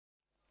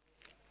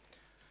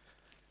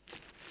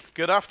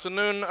Good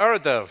afternoon,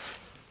 Øredev.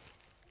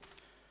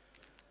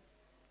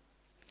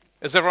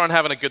 Is everyone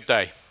having a good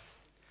day?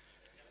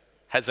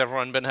 Has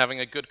everyone been having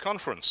a good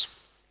conference?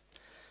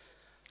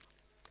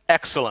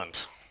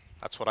 Excellent.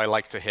 That's what I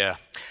like to hear.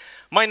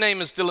 My name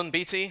is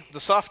Beatti.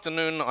 This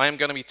afternoon, I am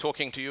going to be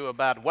talking to you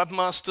about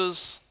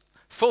webmasters,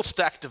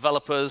 full-stack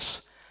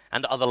developers,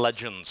 and other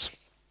legends.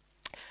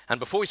 And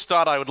before we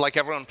start, I would like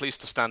everyone please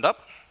to stand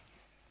up.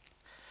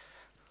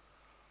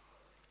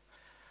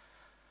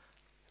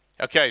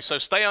 Okay, so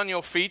stay on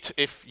your feet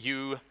if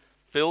you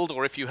build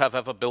or if you have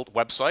ever built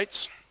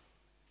websites.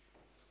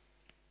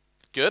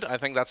 Good, I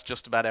think that's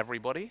just about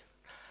everybody.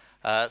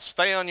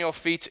 Stay on your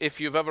feet if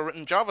you've ever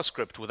written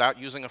JavaScript without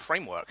using a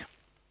framework.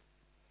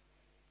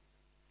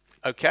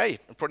 Okay,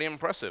 pretty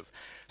impressive.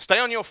 Stay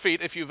on your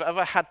feet if you've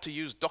ever had to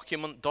use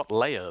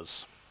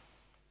document.layers.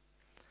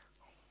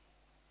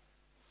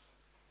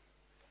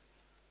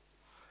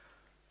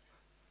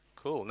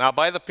 Cool. Now,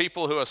 by the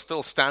people who are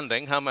still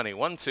standing, how many?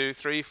 1, 2,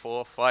 3,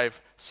 4,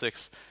 5,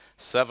 6,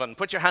 7.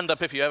 Put your hand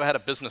up if you ever had a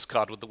business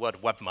card with the word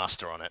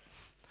webmaster on it.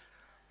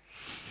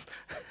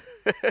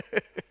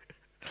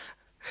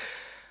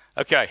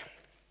 Okay.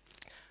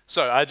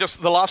 So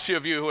just the last few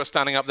of you who are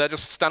standing up there,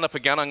 just stand up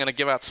again. I'm going to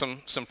give out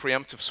some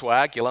preemptive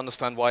swag. You'll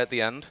understand why at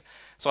the end.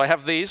 So I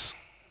have these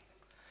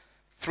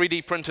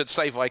 3D printed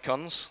save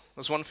icons.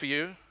 There's one for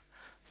you.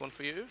 One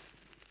for you.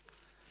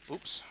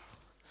 Oops.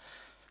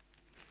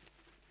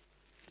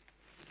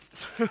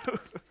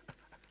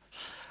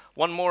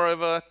 One more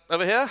over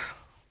here.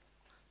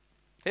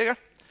 Here you go.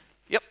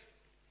 Yep.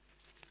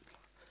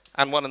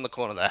 And one in the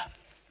corner there.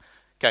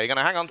 Okay, you're going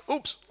to hang on.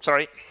 Oops,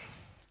 sorry.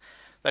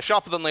 They're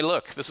sharper than they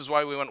look. This is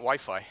why we went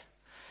Wi-Fi.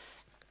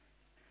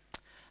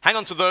 Hang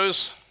on to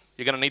those.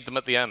 You're going to need them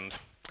at the end.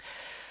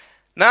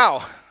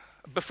 Now,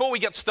 before we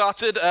get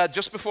started,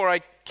 just before I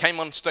came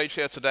on stage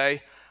here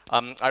today,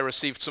 I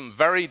received some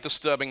very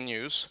disturbing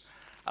news.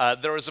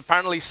 There is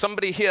apparently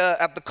somebody here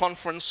at the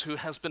conference who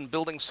has been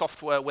building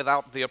software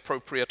without the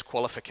appropriate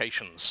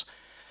qualifications.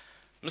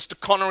 Mr.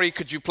 Connery,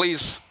 could you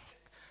please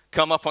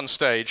come up on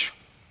stage?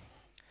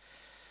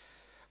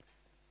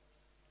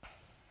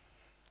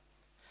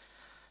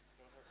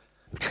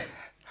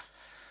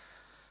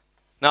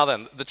 Now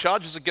then, the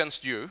charges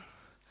against you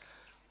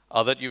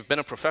are that you've been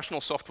a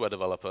professional software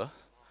developer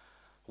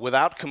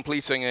without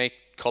completing a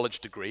college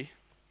degree.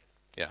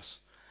 Yes.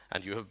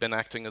 And you have been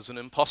acting as an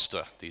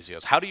imposter these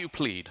years. How do you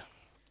plead?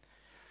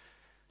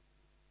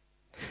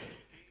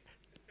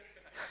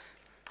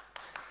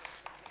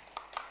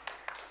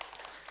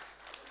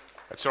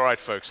 That's all right,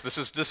 folks. This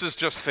is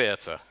just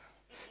theater.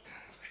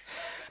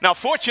 Now,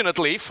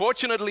 fortunately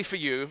for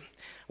you,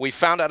 we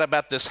found out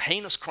about this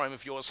heinous crime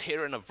of yours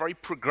here in a very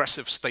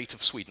progressive state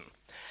of Sweden,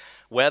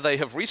 where they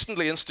have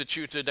recently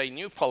instituted a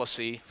new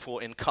policy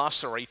for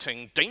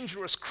incarcerating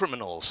dangerous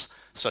criminals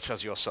such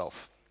as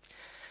yourself.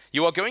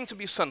 You are going to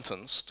be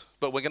sentenced,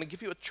 but we're going to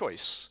give you a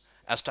choice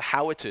as to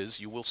how it is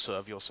you will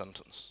serve your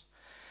sentence.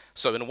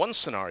 So in one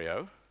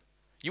scenario,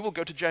 you will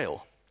go to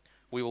jail.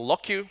 We will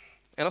lock you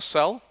in a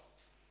cell,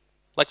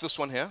 like this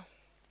one here.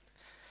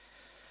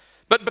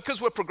 But because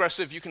we're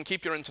progressive, you can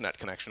keep your internet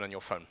connection on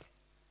your phone.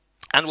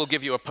 And we'll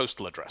give you a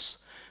postal address.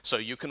 So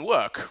you can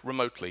work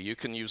remotely. You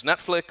can use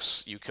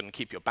Netflix, you can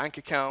keep your bank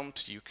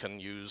account, you can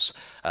use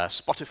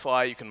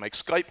Spotify, you can make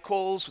Skype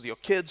calls with your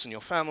kids and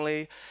your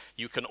family,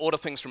 you can order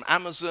things from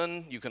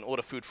Amazon, you can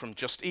order food from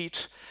Just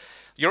Eat.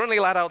 You're only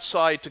allowed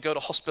outside to go to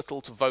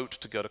hospital, to vote,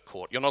 to go to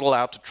court. You're not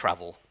allowed to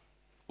travel.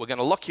 We're going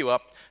to lock you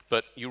up,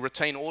 but you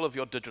retain all of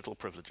your digital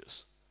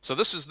privileges. So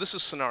this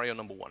is scenario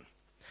number one.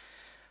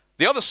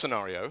 The other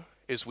scenario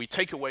is we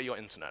take away your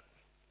internet.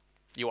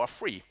 You are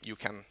free. You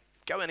can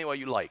go anywhere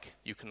you like.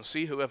 You can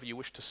see whoever you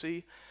wish to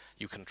see.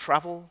 You can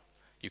travel.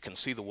 You can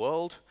see the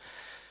world.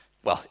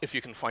 Well, if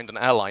you can find an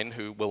airline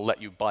who will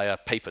let you buy a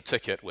paper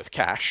ticket with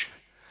cash,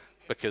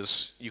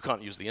 because you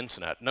can't use the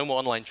internet. No more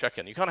online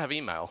check-in. You can't have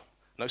email.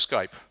 No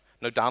Skype.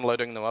 No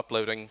downloading, no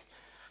uploading.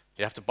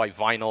 You have to buy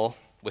vinyl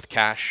with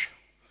cash.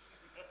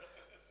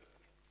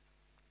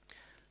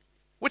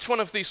 Which one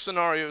of these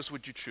scenarios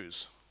would you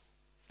choose?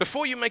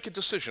 Before you make a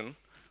decision,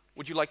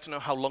 would you like to know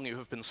how long you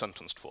have been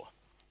sentenced for?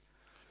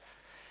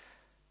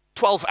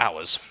 12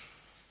 hours.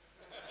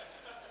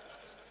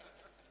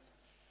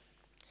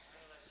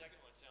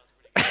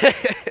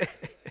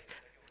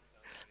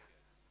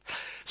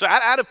 So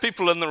out of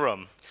people in the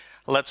room,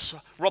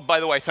 Rob, by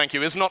the way, thank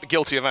you, is not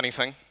guilty of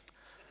anything.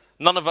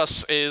 None of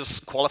us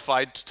is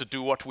qualified to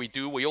do what we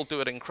do. We all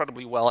do it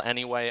incredibly well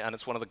anyway, and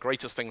it's one of the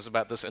greatest things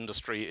about this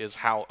industry is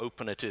how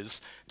open it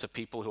is to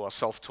people who are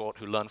self-taught,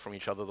 who learn from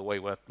each other the way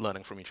we're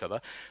learning from each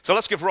other. So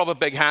let's give Rob a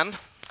big hand,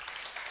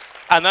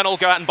 and then I'll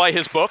go out and buy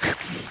his book.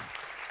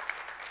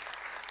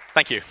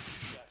 Thank you.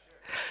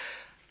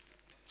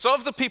 So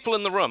of the people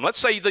in the room, let's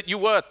say that you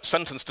were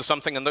sentenced to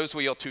something and those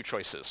were your two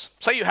choices.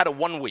 Say you had a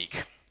 1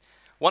 week.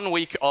 1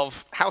 week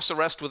of house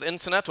arrest with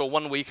internet or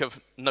 1 week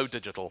of no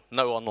digital,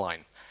 no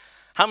online.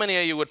 How many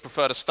of you would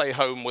prefer to stay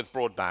home with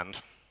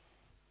broadband?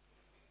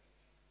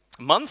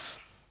 A month?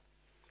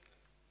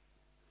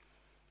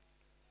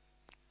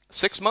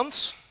 6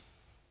 months?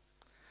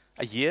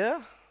 A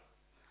year?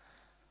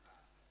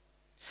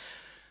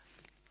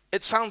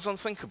 It sounds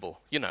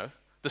unthinkable, you know,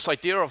 this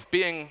idea of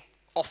being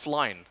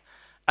offline.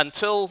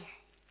 Until,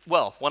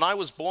 well, when I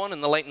was born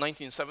in the late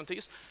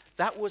 1970s,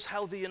 that was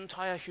how the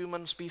entire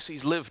human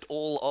species lived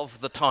all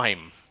of the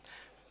time,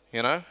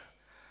 you know?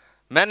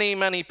 Many,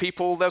 many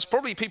people, there's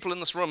probably people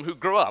in this room who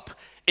grew up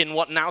in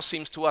what now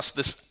seems to us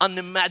this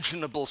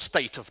unimaginable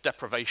state of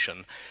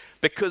deprivation,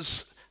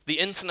 because the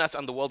internet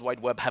and the World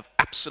Wide Web have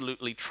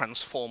absolutely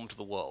transformed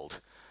the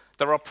world.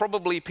 There are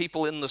probably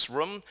people in this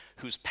room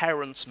whose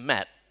parents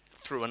met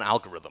through an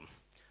algorithm.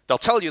 They'll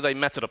tell you they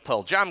met at a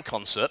Pearl Jam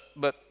concert,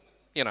 but,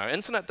 you know,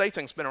 internet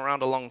dating's been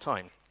around a long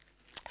time.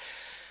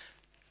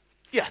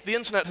 Yeah, the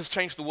internet has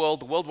changed the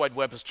world, the World Wide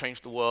Web has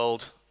changed the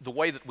world, the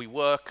way that we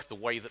work, the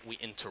way that we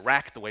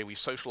interact, the way we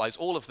socialize,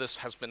 all of this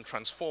has been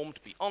transformed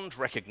beyond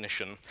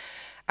recognition.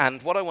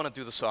 And what I want to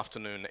do this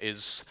afternoon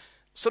is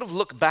sort of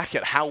look back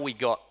at how we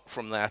got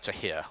from there to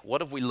here. What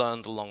have we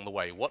learned along the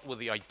way? What were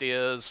the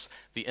ideas,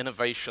 the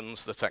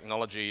innovations, the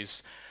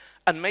technologies?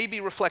 And maybe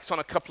reflect on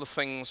a couple of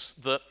things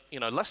that, you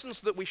know, lessons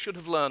that we should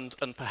have learned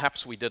and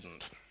perhaps we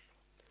didn't.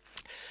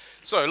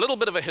 So a little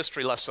bit of a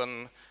history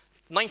lesson.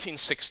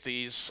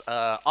 1960s,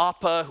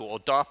 ARPA, or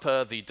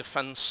DARPA, the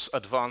Defense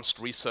Advanced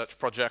Research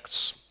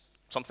Projects,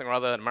 something or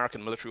other, an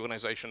American military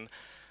organization,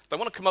 they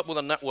want to come up with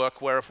a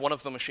network where if one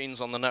of the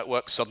machines on the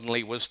network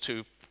suddenly was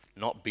to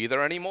not be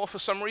there anymore for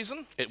some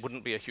reason, it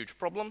wouldn't be a huge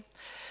problem.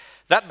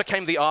 That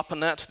became the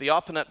ARPANET. The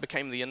ARPANET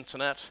became the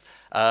internet.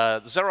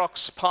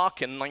 Xerox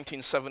PARC in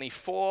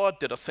 1974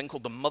 did a thing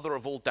called the mother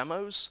of all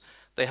demos.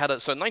 So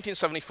in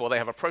 1974, they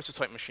have a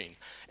prototype machine.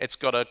 It's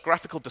got a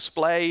graphical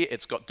display,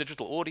 it's got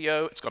digital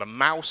audio, it's got a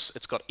mouse,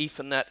 it's got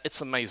Ethernet. It's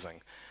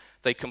amazing.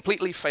 They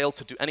completely failed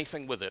to do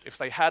anything with it. If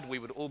they had, we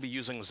would all be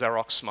using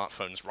Xerox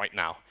smartphones right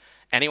now.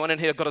 Anyone in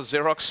here got a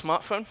Xerox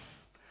smartphone?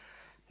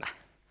 Nah.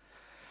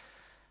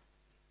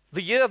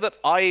 The year that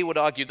I would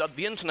argue that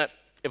the internet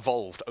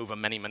evolved over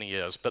many, many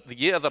years, but the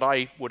year that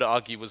I would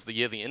argue was the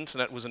year the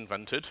internet was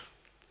invented.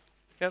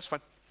 Yeah, it's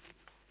fine.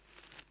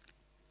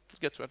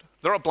 Get to it.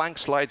 There are blank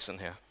slides in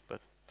here,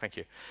 but thank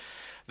you.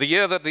 The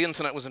year that the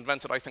internet was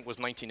invented, I think, was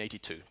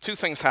 1982. Two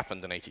things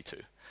happened in 82.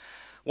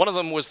 One of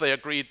them was they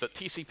agreed that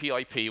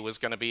TCP/IP was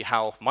going to be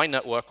how my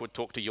network would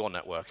talk to your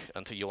network,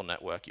 and to your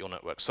network, your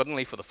network.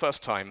 Suddenly, for the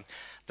first time,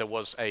 there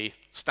was a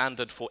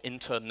standard for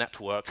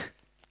inter-network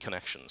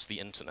connections, the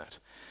internet.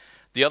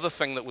 The other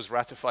thing that was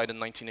ratified in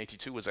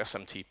 1982 was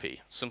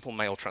SMTP, Simple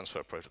Mail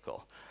Transfer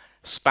Protocol.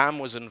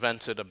 Spam was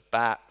invented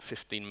about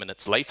 15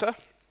 minutes later.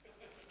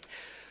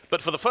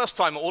 But for the first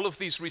time, all of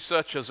these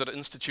researchers at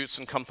institutes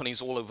and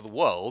companies all over the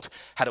world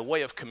had a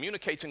way of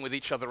communicating with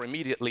each other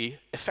immediately,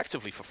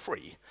 effectively for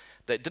free,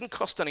 that didn't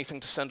cost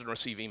anything to send and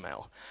receive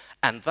email.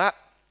 And that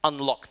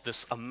unlocked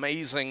this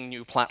amazing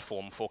new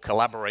platform for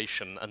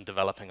collaboration and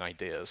developing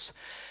ideas.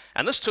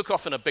 And this took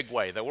off in a big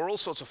way. There were all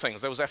sorts of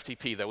things. There was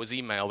FTP, there was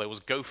email, there was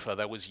Gopher,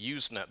 there was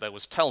Usenet, there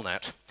was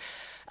Telnet.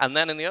 And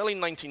then in the early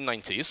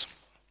 1990s,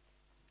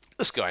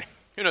 this guy,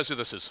 who knows who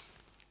this is?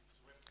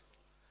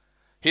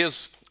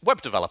 Here's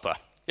web developer.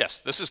 Yes,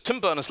 this is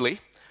Tim Berners-Lee.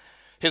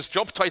 His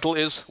job title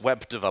is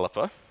web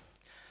developer.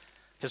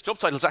 His job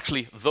title is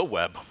actually the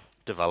web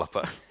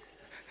developer.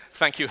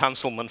 Thank you,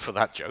 Hanselman, for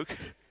that joke.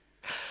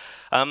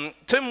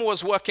 Tim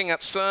was working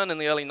at CERN in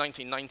the early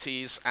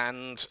 1990s,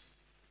 and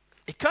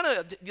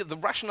the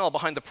rationale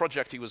behind the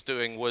project he was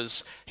doing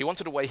was he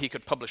wanted a way he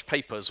could publish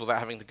papers without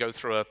having to go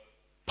through a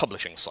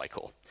publishing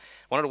cycle.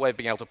 Wanted a way of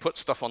being able to put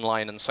stuff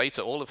online and say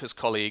to all of his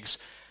colleagues,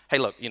 hey,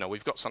 look, you know,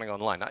 we've got something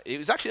online. He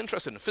was actually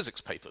interested in physics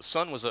papers.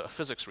 CERN was a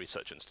physics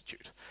research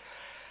institute.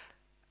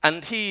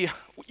 And he,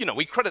 you know,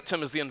 we credit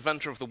Tim as the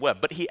inventor of the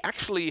web, but he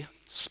actually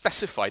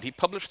specified, he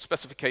published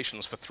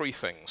specifications for 3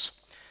 things.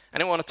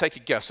 Anyone want to take a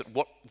guess at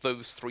what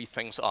those 3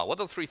 things are? What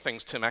are the 3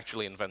 things Tim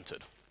actually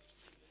invented?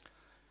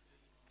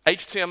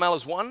 HTML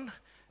is one,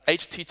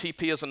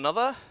 HTTP is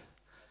another.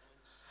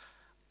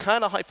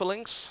 Kind of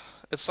hyperlinks.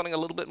 It's something a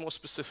little bit more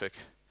specific.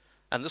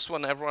 And this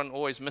one everyone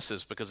always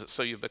misses because it's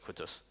so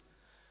ubiquitous.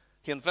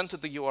 He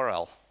invented the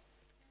URL.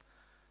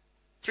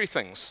 3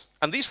 things.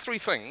 And these 3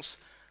 things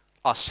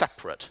are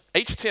separate.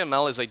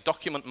 HTML is a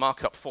document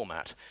markup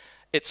format.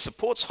 It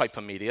supports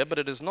hypermedia, but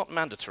it is not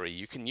mandatory.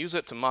 You can use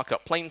it to mark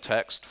up plain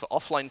text for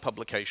offline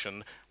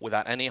publication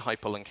without any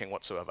hyperlinking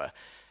whatsoever.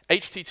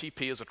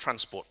 HTTP is a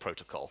transport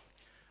protocol.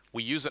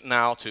 We use it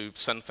now to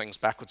send things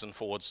backwards and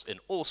forwards in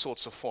all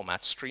sorts of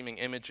formats, streaming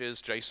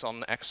images,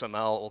 JSON, XML,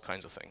 all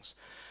kinds of things.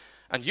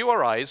 And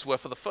URIs were,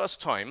 for the first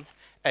time,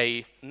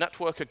 a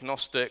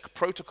network-agnostic,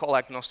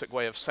 protocol-agnostic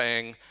way of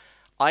saying,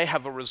 I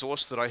have a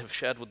resource that I have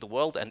shared with the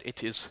world, and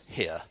it is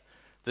here.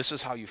 This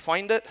is how you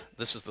find it.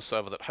 This is the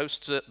server that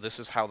hosts it. This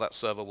is how that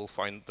server will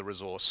find the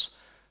resource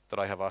that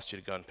I have asked you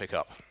to go and pick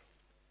up.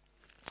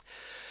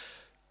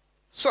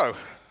 So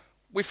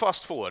we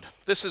fast forward.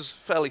 This is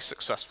fairly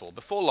successful.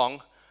 Before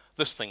long,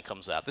 this thing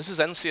comes out. This is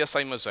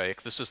NCSA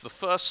Mosaic. This is the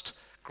first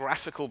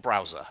graphical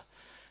browser.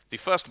 The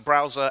first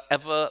browser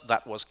ever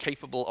that was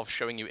capable of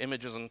showing you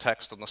images and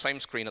text on the same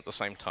screen at the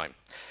same time.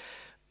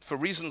 For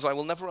reasons I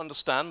will never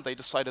understand, they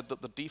decided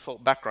that the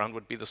default background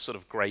would be this sort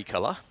of gray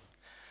color.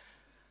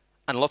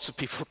 And lots of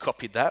people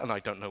copied that, and I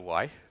don't know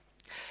why.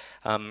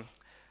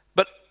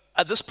 But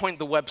at this point,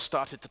 the web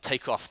started to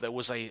take off. There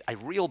was a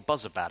real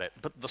buzz about it.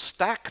 But the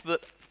stack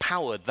that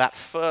powered that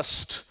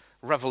first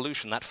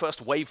revolution, that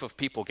first wave of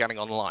people getting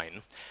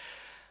online,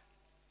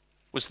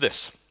 was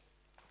this.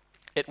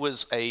 It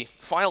was a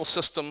file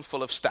system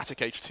full of static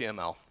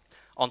HTML.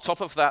 On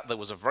top of that, there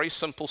was a very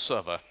simple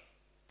server,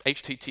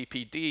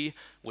 HTTPD,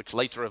 which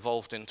later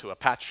evolved into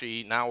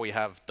Apache. Now we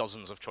have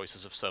dozens of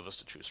choices of servers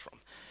to choose from.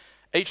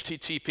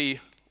 HTTP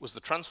was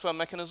the transfer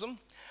mechanism,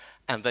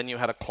 and then you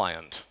had a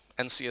client,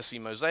 NCSE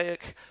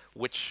Mosaic,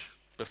 which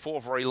before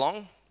very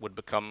long would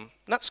become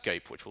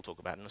Netscape, which we'll talk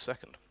about in a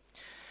second.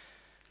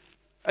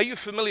 Are you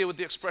familiar with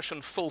the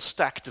expression full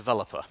stack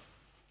developer?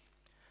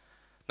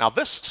 Now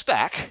this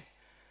stack,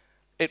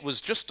 it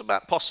was just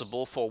about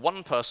possible for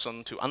one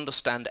person to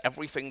understand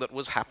everything that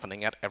was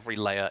happening at every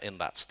layer in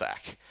that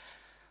stack.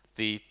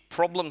 The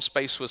problem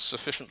space was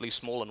sufficiently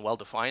small and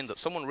well-defined that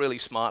someone really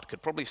smart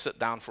could probably sit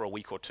down for a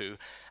week or two,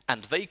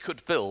 and they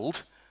could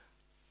build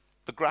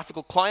the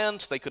graphical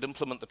client, they could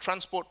implement the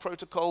transport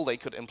protocol, they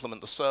could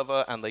implement the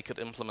server, and they could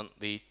implement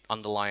the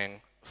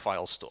underlying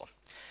file store.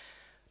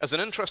 As an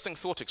interesting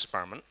thought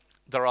experiment,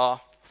 there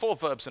are 4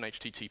 verbs in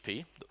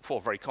HTTP,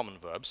 4 very common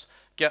verbs: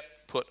 get,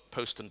 put,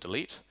 post, and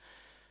delete.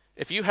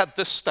 If you had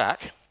this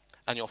stack,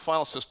 and your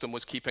file system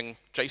was keeping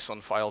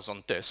JSON files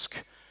on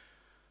disk,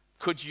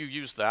 could you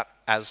use that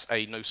as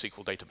a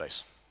NoSQL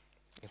database?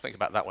 You can think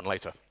about that one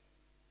later.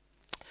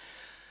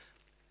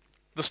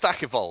 The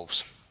stack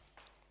evolves.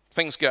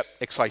 Things get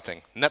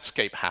exciting.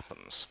 Netscape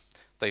happens.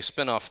 They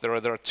spin off. There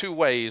are 2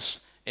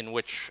 ways in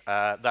which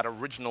that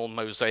original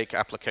Mosaic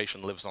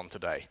application lives on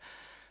today.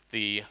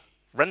 The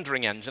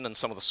rendering engine and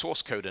some of the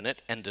source code in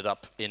it ended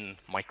up in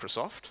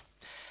Microsoft.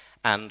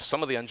 And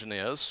some of the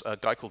engineers, a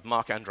guy called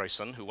Mark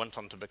Andreessen, who went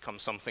on to become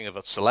something of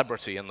a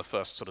celebrity in the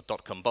first sort of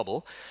dot-com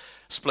bubble,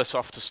 split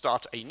off to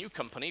start a new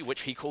company,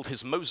 which he called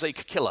his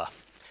Mosaic Killer,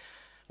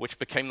 which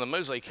became the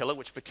Mosaic Killer,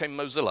 which became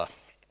Mozilla.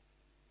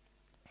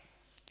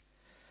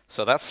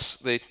 So that's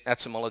the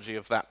etymology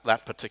of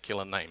that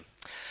particular name.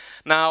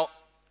 Now,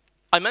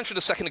 I mentioned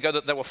a second ago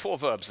that there were 4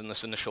 verbs in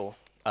this initial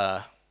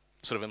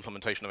sort of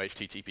implementation of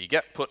HTTP: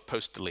 get, put,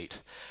 post,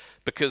 delete.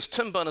 Because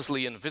Tim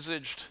Berners-Lee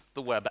envisaged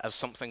the web as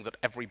something that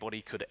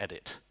everybody could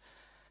edit.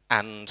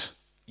 And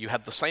you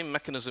had the same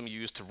mechanism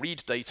used to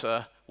read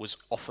data was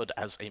offered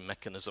as a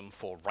mechanism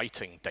for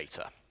writing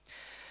data.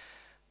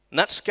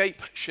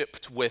 Netscape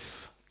shipped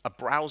with a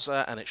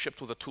browser, and it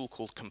shipped with a tool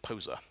called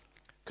Composer.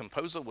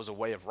 Composer was a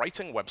way of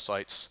writing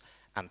websites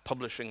and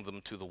publishing them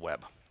to the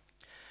web.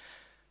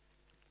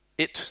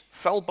 It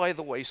fell by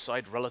the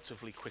wayside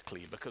relatively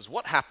quickly, because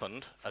what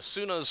happened as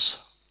soon as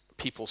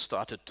people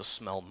started to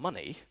smell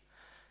money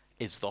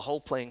is the whole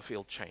playing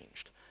field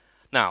changed.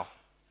 Now,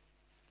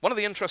 one of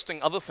the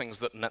interesting other things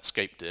that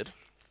Netscape did,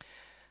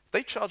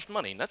 they charged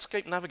money.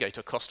 Netscape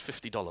Navigator cost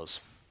 $50.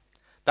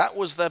 That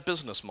was their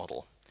business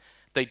model.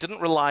 They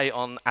didn't rely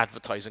on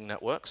advertising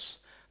networks.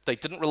 They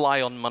didn't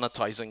rely on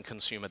monetizing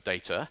consumer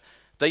data.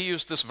 They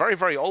used this very,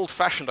 very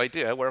old-fashioned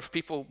idea where if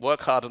people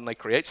work hard and they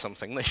create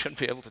something, they should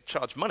be able to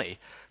charge money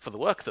for the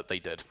work that they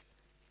did.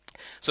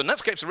 So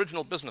Netscape's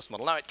original business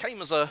model, now it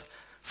came as a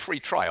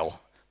free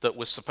trial that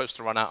was supposed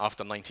to run out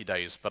after 90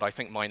 days, but I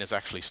think mine is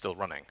actually still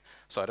running.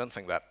 So I don't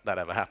think that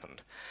ever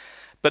happened.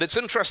 But it's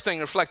interesting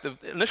to reflect the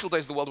initial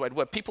days of the World Wide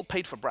Web, people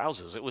paid for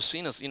browsers. It was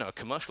seen as, a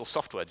commercial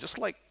software, just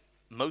like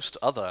most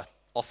other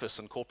office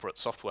and corporate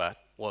software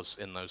was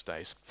in those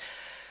days.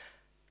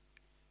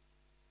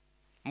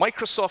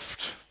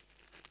 Microsoft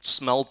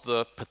smelled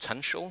the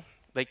potential.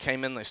 They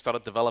came in, they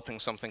started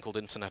developing something called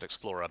Internet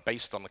Explorer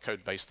based on the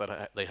code base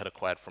that they had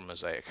acquired from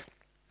Mosaic.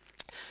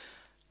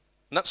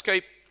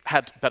 Netscape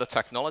had better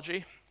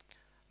technology.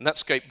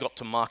 Netscape got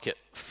to market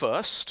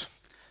first.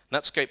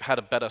 Netscape had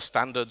a better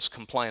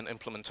standards-compliant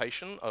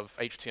implementation of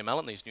HTML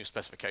and these new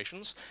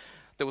specifications.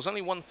 There was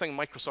only one thing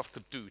Microsoft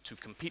could do to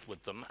compete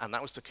with them, and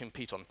that was to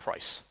compete on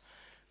price.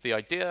 The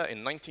idea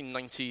in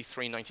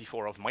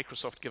 1993-94 of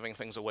Microsoft giving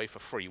things away for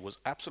free was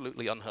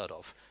absolutely unheard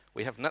of.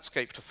 We have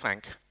Netscape to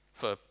thank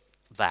for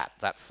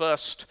that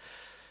first,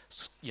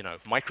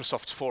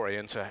 Microsoft's foray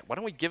into, why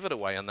don't we give it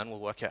away and then we'll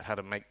work out how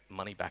to make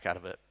money back out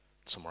of it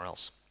somewhere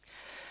else.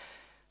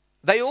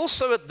 They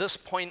also, at this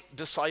point,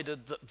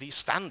 decided that the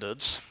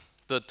standards,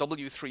 the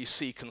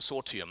W3C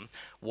consortium,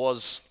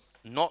 was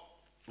not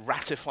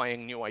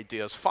ratifying new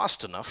ideas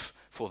fast enough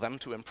for them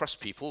to impress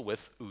people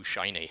with, ooh,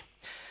 shiny.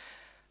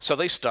 So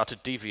they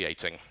started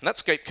deviating.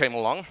 Netscape came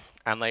along,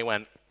 and they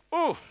went,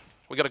 ooh,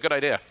 we got a good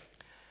idea.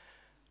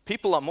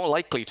 People are more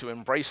likely to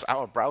embrace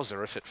our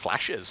browser if it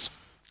flashes.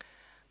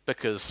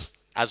 Because,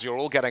 as you're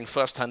all getting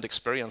first-hand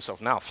experience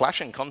of now,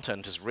 flashing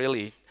content is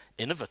really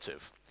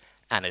innovative.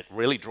 And it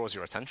really draws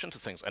your attention to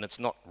things, and it's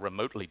not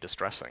remotely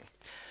distressing.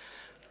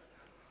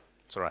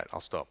 It's all right,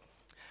 I'll stop.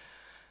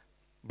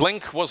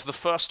 Blink was the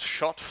first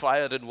shot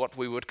fired in what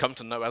we would come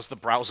to know as the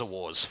browser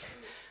wars.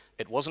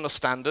 It wasn't a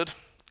standard.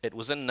 It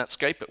was in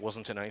Netscape. It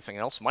wasn't in anything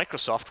else.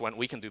 Microsoft went,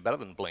 we can do better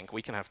than Blink.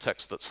 We can have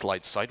text that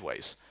slides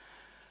sideways.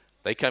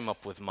 They came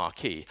up with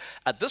Marquee.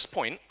 At this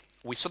point,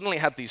 we suddenly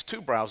had these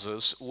two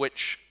browsers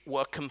which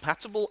were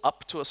compatible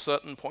up to a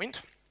certain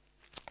point,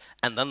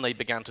 and then they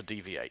began to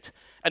deviate.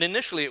 And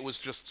initially, it was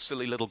just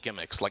silly little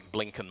gimmicks like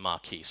Blink and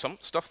Marquee, some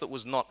stuff that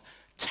was not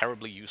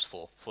terribly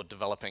useful for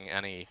developing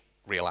any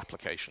real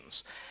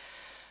applications.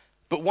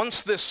 But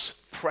once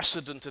this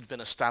precedent had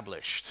been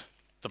established,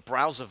 the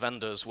browser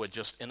vendors were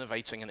just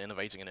innovating and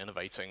innovating and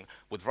innovating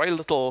with very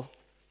little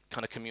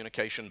kind of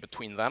communication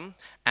between them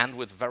and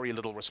with very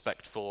little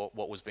respect for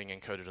what was being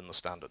encoded in the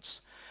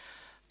standards.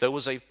 There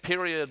was a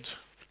period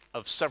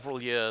of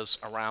several years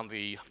around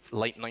the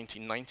late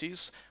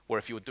 1990s where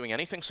if you were doing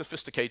anything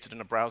sophisticated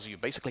in a browser, you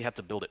basically had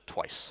to build it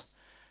twice.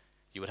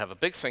 You would have a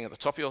big thing at the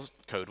top of your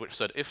code which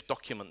said if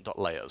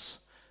document.layers,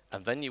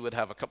 and then you would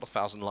have a couple of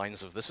thousand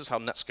lines of this is how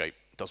Netscape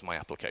does my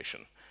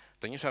application.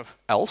 Then you'd have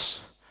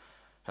else,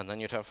 and then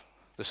you'd have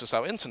this is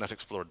how Internet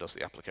Explorer does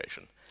the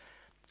application.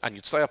 And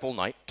you'd stay up all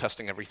night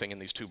testing everything in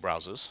these two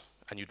browsers,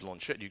 and you'd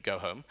launch it, you'd go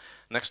home.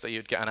 Next day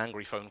you'd get an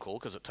angry phone call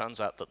because it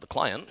turns out that the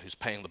client who's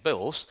paying the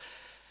bills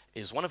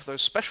is one of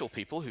those special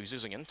people who's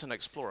using Internet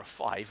Explorer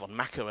 5 on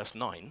Mac OS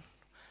 9,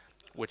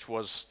 which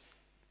was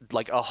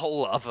like a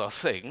whole other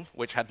thing,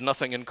 which had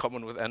nothing in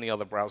common with any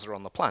other browser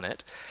on the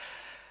planet.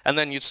 And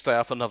then you'd stay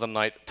up another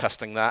night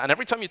testing that. And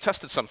every time you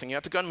tested something, you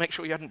had to go and make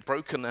sure you hadn't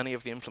broken any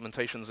of the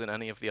implementations in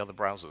any of the other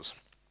browsers.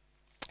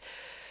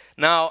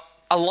 Now,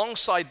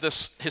 alongside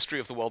this history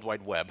of the World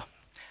Wide Web,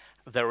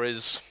 there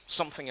is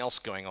something else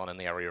going on in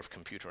the area of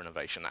computer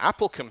innovation.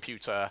 Apple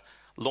Computer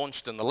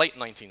launched in the late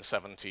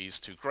 1970s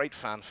to great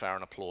fanfare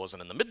and applause,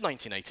 and in the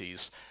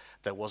mid-1980s,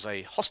 there was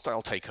a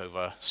hostile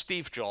takeover.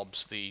 Steve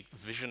Jobs, the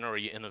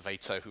visionary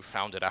innovator who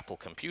founded Apple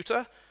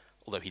Computer,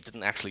 although he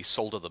didn't actually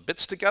solder the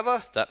bits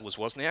together, that was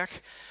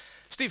Wozniak,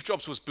 Steve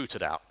Jobs was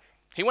booted out.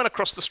 He went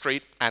across the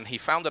street and he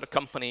founded a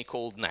company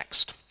called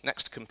Next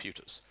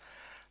Computers.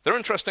 They're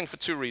interesting for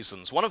two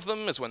reasons. One of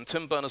them is when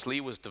Tim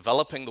Berners-Lee was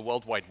developing the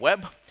World Wide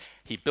Web,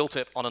 he built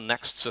it on a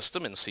Next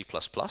system in C++.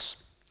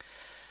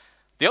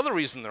 The other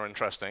reason they're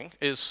interesting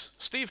is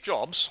Steve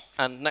Jobs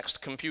and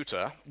Next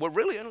Computer were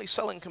really only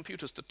selling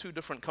computers to two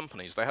different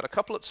companies. They had a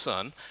couple at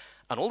CERN,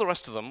 and all the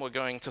rest of them were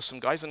going to some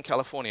guys in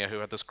California who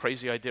had this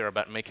crazy idea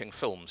about making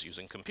films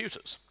using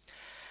computers.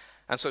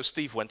 And so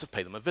Steve went to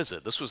pay them a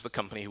visit. This was the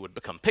company who would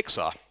become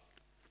Pixar.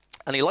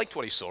 And he liked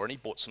what he saw, and he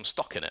bought some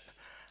stock in it.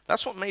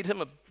 That's what made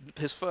him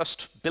his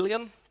first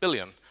billion.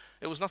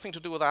 It was nothing to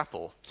do with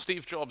Apple.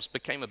 Steve Jobs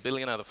became a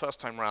billionaire the first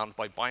time around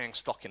by buying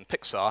stock in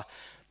Pixar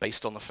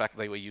based on the fact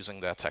they were using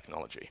their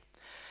technology.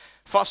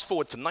 Fast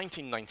forward to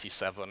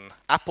 1997,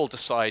 Apple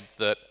decided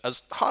that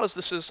as hard as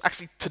this is,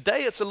 actually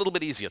today it's a little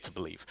bit easier to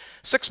believe.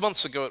 6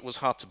 months ago it was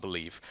hard to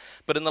believe,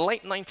 but in the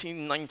late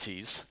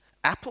 1990s,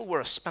 Apple were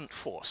a spent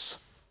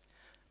force.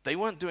 They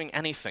weren't doing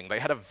anything. They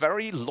had a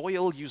very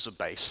loyal user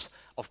base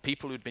of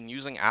people who'd been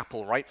using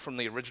Apple right from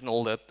the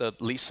original, the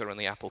Lisa and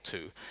the Apple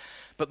II.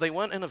 But they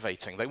weren't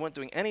innovating. They weren't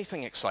doing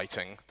anything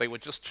exciting. They were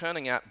just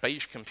churning out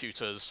beige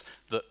computers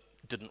that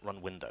didn't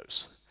run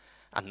Windows.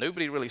 And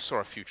nobody really saw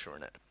a future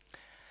in it.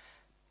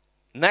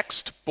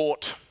 Next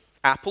bought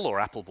Apple, or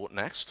Apple bought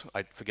Next.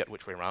 I forget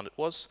which way around it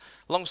was.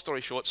 Long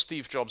story short,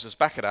 Steve Jobs is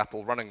back at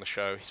Apple running the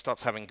show. He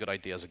starts having good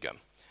ideas again.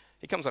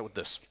 He comes out with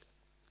this.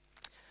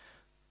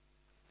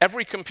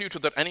 Every computer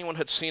that anyone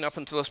had seen up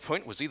until this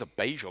point was either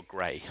beige or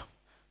gray.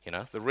 You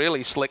know, the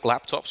really slick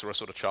laptops were a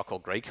sort of charcoal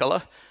gray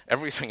color.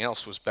 Everything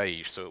else was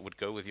beige, so it would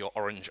go with your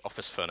orange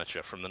office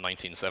furniture from the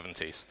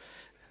 1970s.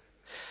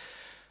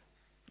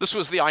 This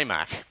was the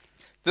iMac.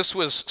 This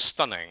was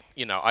stunning.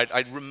 You know,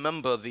 I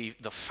remember the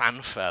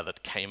fanfare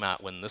that came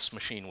out when this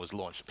machine was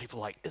launched. People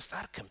were like, is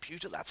that a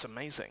computer? That's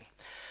amazing.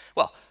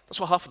 Well, that's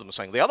what half of them were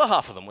saying. The other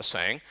half of them were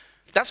saying,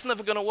 that's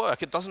never going to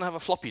work. It doesn't have a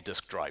floppy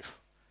disk drive.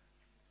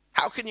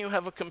 How can you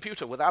have a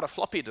computer without a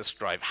floppy disk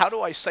drive? How do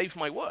I save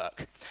my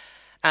work?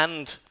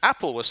 And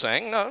Apple was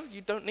saying, no, you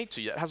don't need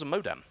to. It has a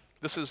modem.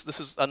 This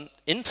is an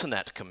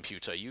internet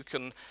computer. You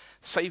can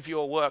save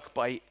your work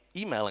by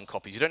emailing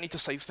copies. You don't need to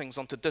save things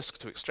onto disk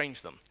to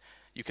exchange them.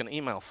 You can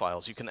email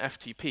files. You can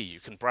FTP. You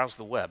can browse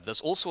the web. There's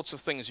all sorts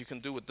of things you can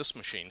do with this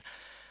machine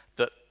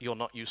that you're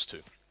not used to,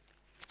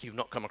 you've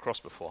not come across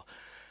before.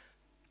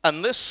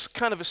 And this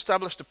kind of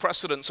established a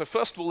precedent. So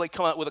first of all, they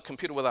come out with a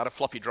computer without a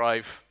floppy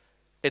drive.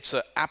 It's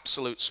an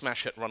absolute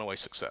smash hit runaway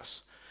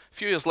success. A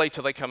few years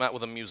later, they come out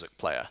with a music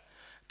player.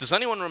 Does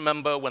anyone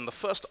remember when the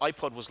first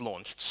iPod was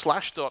launched,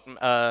 Slash.com,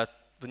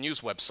 the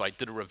news website,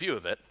 did a review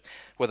of it,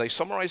 where they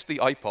summarized the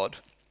iPod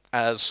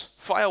as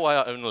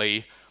Firewire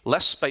only,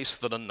 less space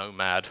than a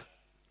Nomad,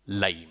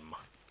 lame,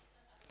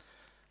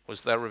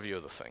 was their review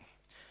of the thing.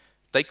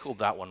 They called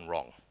that one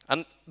wrong.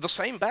 And the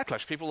same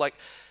backlash, people like,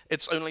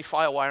 it's only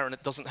Firewire and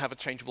it doesn't have a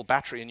changeable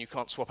battery and you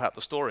can't swap out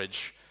the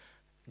storage.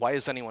 Why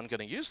is anyone going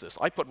to use this?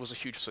 iPod was a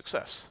huge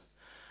success.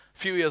 A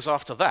few years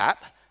after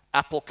that,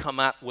 Apple come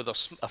out with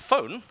a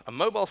phone, a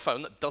mobile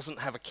phone that doesn't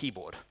have a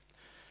keyboard.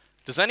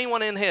 Does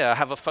anyone in here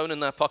have a phone in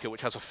their pocket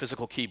which has a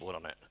physical keyboard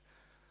on it?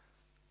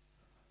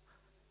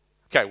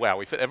 Okay, wow,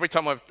 every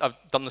time I've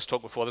done this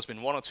talk before, there's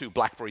been one or two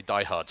BlackBerry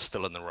diehards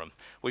still in the room.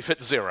 We've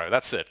hit 0,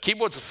 that's it.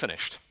 Keyboards are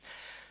finished.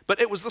 But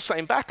it was the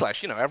same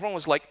backlash. You know, everyone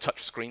was like,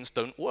 touch screens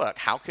don't work.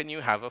 How can you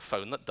have a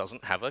phone that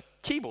doesn't have a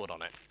keyboard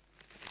on it?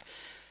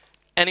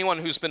 Anyone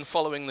who's been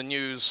following the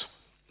news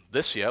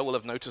this year will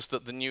have noticed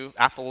that the new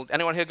Apple,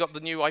 anyone here got the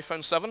new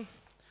iPhone 7?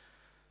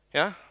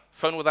 Yeah?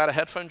 Phone without a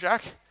headphone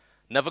jack?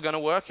 Never going to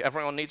work,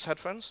 everyone needs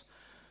headphones?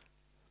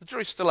 The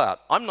jury's still out.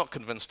 I'm not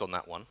convinced on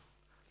that one,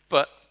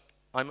 but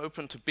I'm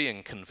open to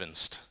being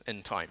convinced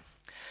in time.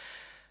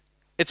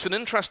 It's an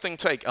interesting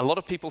take. A lot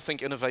of people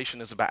think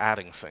innovation is about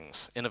adding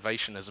things.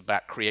 Innovation is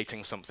about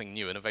creating something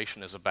new.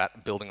 Innovation is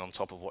about building on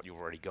top of what you've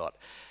already got.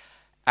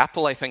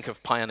 Apple, I think,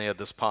 have pioneered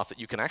this path that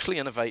you can actually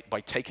innovate by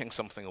taking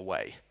something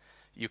away.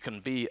 You can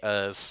be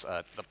as,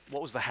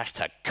 what was the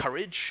hashtag?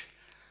 Courage?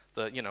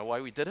 You know, why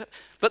we did it?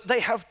 But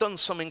they have done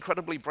some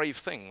incredibly brave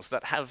things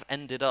that have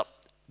ended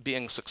up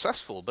being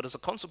successful, but as a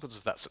consequence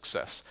of that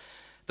success,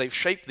 they've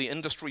shaped the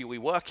industry we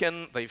work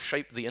in, they've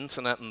shaped the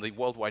internet and the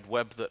World Wide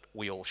Web that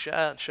we all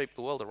share, and shaped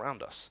the world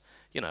around us.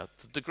 You know,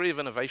 the degree of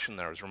innovation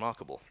there is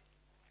remarkable.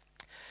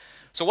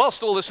 So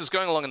whilst all this is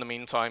going along in the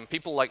meantime,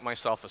 people like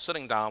myself are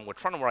sitting down, we're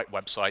trying to write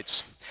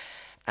websites,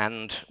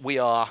 and we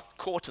are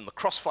caught in the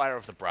crossfire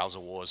of the browser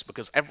wars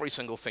because every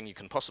single thing you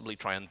can possibly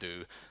try and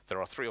do, there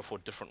are 3 or 4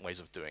 different ways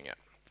of doing it.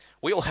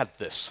 We all had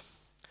this.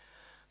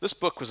 This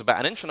book was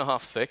about 1.5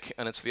 inches thick,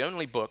 and it's the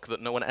only book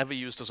that no one ever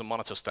used as a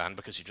monitor stand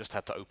because you just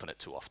had to open it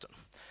too often.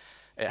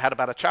 It had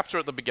about a chapter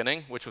at the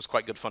beginning, which was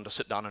quite good fun to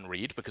sit down and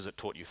read because it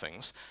taught you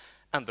things.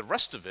 And the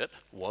rest of it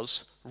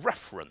was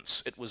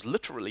reference. It was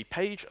literally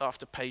page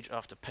after page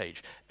after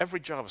page. Every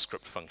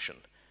JavaScript function,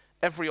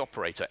 every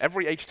operator,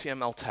 every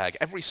HTML tag,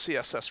 every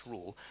CSS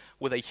rule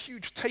with a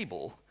huge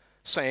table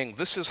saying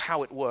this is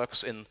how it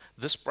works in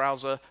this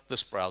browser,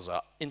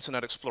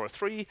 Internet Explorer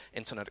 3,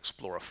 Internet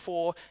Explorer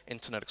 4,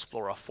 Internet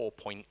Explorer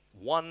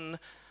 4.1,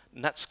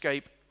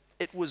 Netscape.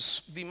 It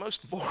was the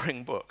most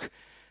boring book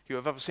you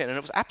have ever seen, and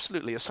it was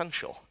absolutely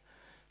essential.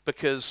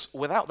 Because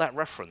without that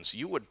reference,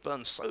 you would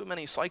burn so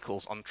many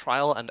cycles on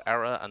trial and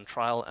error and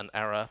trial and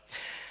error.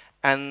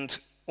 And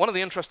one of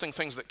the interesting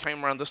things that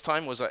came around this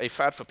time was a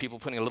fad for people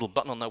putting a little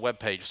button on their web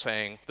page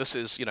saying, this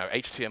is, you know,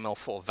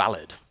 HTML4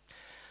 valid.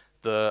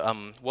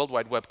 The World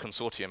Wide Web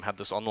Consortium had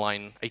this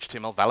online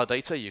HTML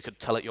validator. You could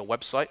tell it your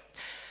website.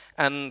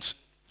 And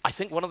I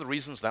think one of the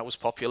reasons that was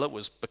popular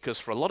was because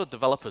for a lot of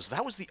developers,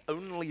 that was the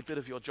only bit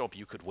of your job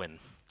you could win.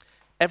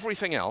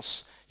 Everything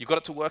else, you got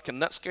it to work in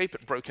Netscape,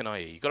 it broke in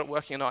IE. You got it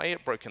working in IE,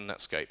 it broke in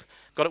Netscape.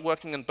 Got it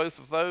working in both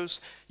of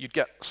those, you'd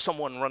get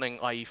someone running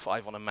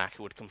IE5 on a Mac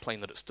who would complain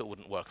that it still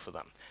wouldn't work for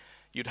them.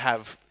 You'd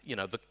have, you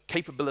know, the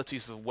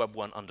capabilities of the web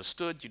weren't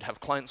understood. You'd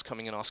have clients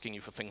coming and asking you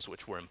for things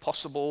which were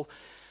impossible.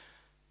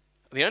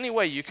 The only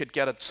way you could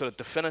get a sort of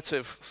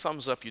definitive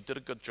thumbs up, you did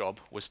a good job,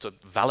 was to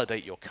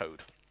validate your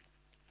code.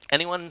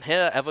 Anyone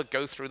here ever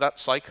go through that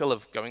cycle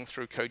of going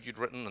through code you'd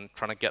written and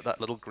trying to get that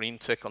little green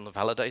tick on the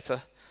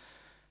validator?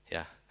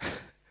 Yeah.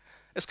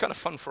 It's kind of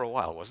fun for a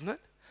while, wasn't it?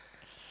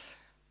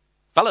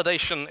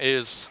 Validation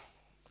is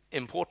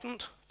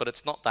important, but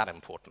it's not that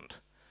important.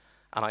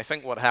 And I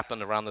think what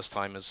happened around this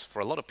time is, for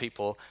a lot of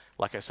people,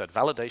 like I said,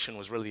 validation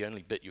was really the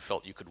only bit you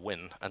felt you could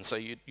win. And so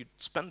you'd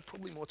spend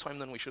probably more time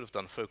than we should have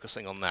done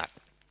focusing on that.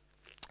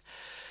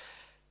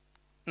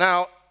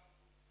 Now,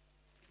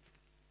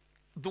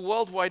 the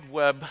World Wide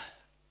Web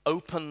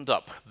opened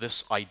up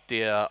this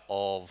idea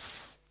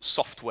of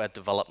software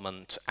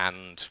development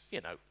and,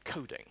 you know,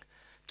 coding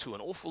to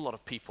an awful lot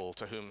of people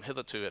to whom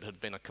hitherto it had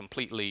been a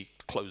completely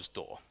closed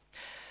door.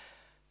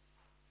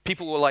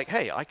 People were like,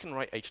 hey, I can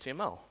write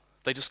HTML.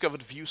 They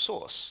discovered view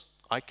source.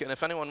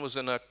 If anyone was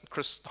in a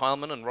Chris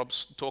Heilman and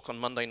Rob's talk on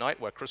Monday night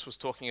where Chris was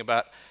talking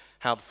about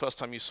how the first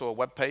time you saw a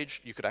web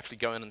page, you could actually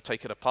go in and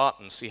take it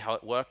apart and see how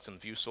it worked and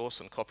view source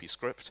and copy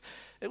script.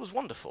 It was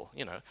wonderful,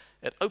 you know.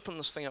 It opened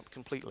this thing up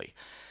completely.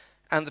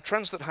 And the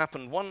trends that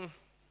happened, one,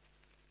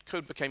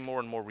 code became more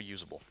and more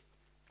reusable.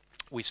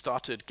 We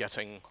started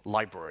getting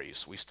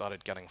libraries. We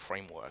started getting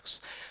frameworks.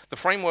 The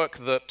framework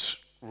that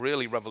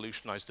really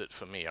revolutionized it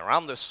for me,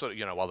 around this, sort of,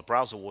 you know, while the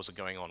browser wars are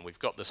going on, we've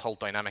got this whole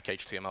dynamic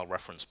HTML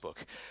reference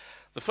book.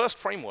 The first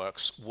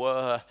frameworks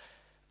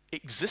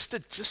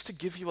existed just to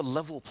give you a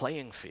level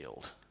playing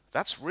field.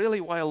 That's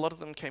really why a lot of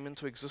them came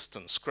into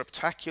existence.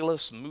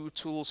 Scriptaculous,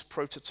 MooTools,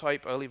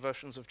 Prototype, early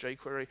versions of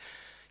jQuery.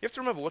 You have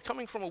to remember, we're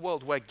coming from a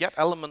world where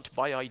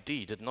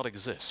getElementById did not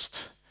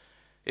exist.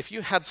 If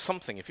you had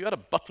something, if you had a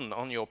button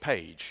on your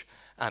page,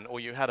 or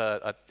you had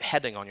a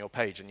heading on your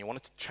page and you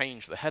wanted to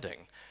change the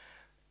heading,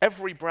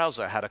 every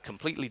browser had a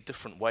completely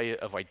different way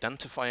of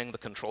identifying the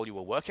control you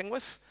were working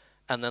with,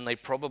 and then they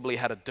probably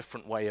had a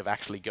different way of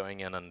actually going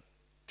in and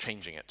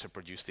changing it to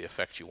produce the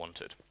effect you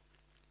wanted.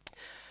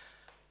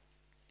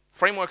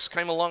 Frameworks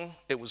came along,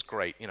 it was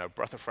great, you know,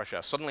 breath of fresh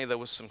air. Suddenly there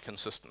was some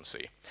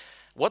consistency.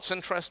 What's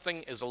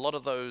interesting is a lot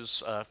of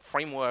those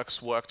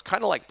frameworks worked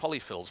kind of like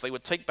polyfills. They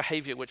would take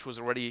behavior which was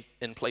already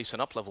in place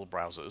in up-level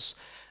browsers,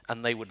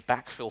 and they would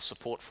backfill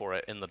support for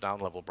it in the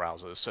down-level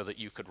browsers so that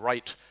you could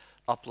write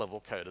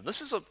up-level code. And this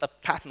is a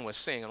pattern we're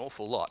seeing an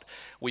awful lot.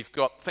 We've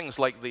got things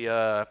like the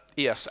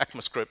ES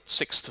ECMAScript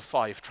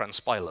 6-to-5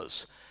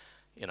 transpilers.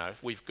 You know,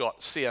 we've got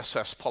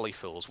CSS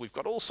polyfills. We've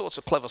got all sorts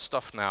of clever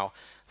stuff now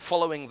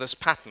following this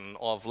pattern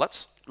of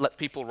let's let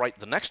people write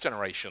the next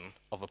generation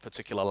of a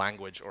particular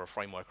language or a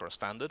framework or a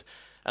standard,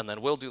 and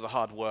then we'll do the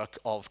hard work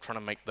of trying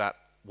to make that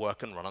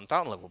work and run on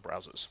down-level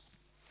browsers.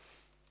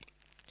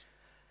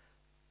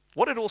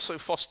 What it also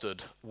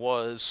fostered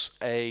was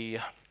a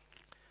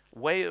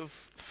way of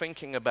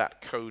thinking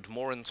about code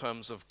more in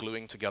terms of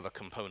gluing together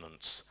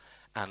components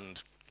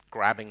and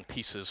grabbing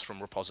pieces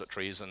from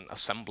repositories and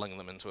assembling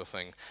them into a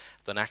thing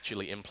than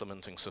actually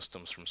implementing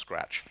systems from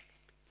scratch.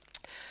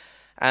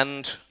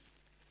 And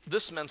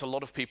this meant a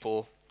lot of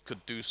people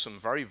could do some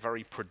very,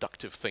 very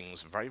productive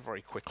things very,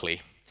 very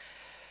quickly.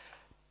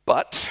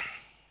 But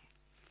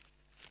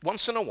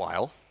once in a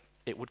while,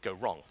 it would go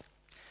wrong.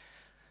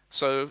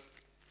 So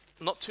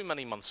not too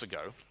many months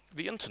ago,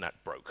 the internet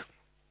broke.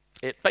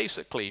 It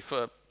basically,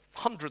 for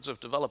hundreds of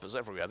developers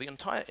everywhere, the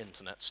entire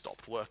internet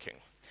stopped working.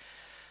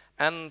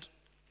 And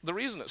the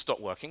reason it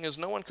stopped working is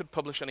no one could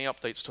publish any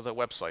updates to their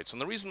websites.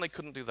 And the reason they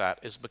couldn't do that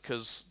is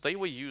because they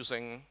were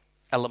using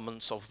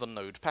elements of the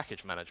Node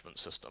package management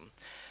system.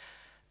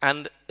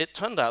 And it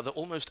turned out that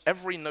almost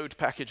every Node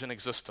package in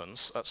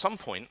existence, at some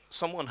point,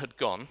 someone had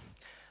gone,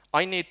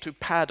 I need to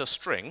pad a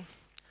string.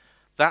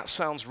 That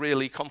sounds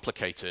really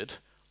complicated.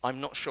 I'm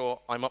not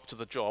sure I'm up to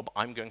the job.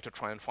 I'm going to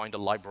try and find a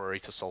library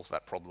to solve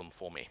that problem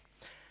for me.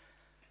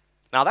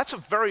 Now, that's a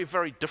very,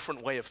 very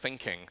different way of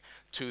thinking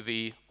to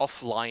the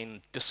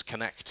offline,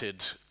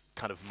 disconnected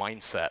kind of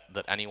mindset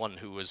that anyone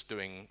who was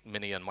doing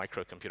mini and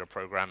microcomputer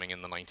programming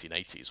in the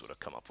 1980s would have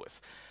come up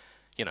with.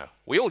 You know,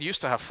 we all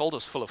used to have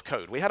folders full of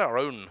code. We had our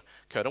own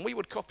code, and we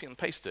would copy and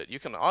paste it. You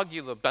can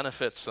argue the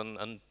benefits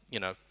and you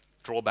know,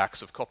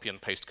 drawbacks of copy and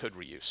paste code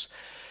reuse.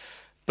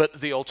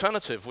 But the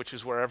alternative, which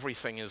is where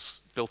everything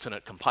is built in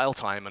at compile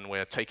time, and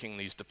we're taking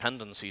these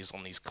dependencies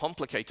on these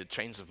complicated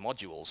chains of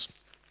modules,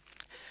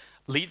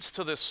 leads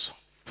to this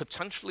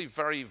potentially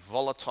very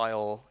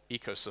volatile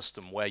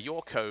ecosystem where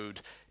your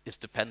code is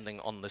depending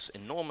on this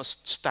enormous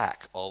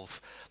stack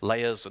of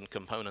layers and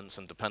components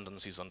and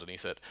dependencies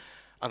underneath it.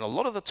 And a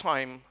lot of the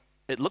time,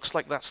 it looks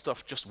like that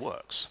stuff just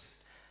works.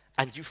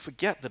 And you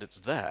forget that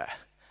it's there.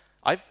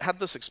 I've had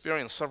this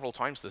experience several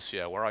times this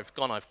year where I've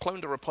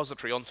cloned a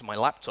repository onto my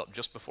laptop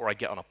just before I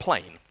get on a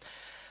plane.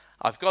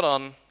 I've got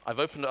on, I've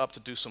opened it up to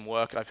do some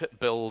work, I've hit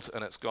build,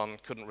 and it's gone,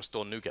 couldn't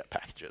restore NuGet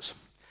packages.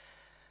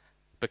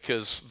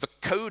 Because the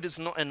code is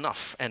not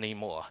enough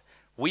anymore.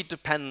 We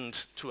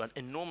depend to an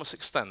enormous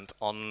extent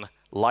on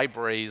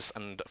libraries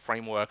and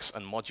frameworks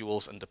and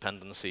modules and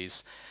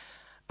dependencies.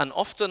 And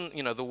often,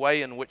 you know, the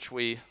way in which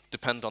we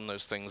depend on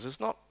those things is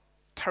not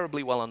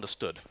terribly well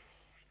understood.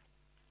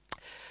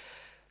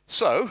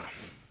 So,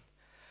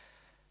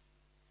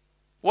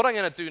 what I'm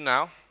going to do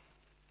now,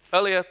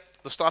 earlier at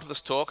the start of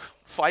this talk,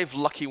 5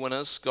 lucky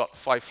winners got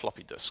 5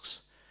 floppy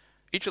disks.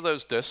 Each of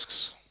those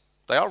disks,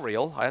 they are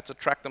real. I had to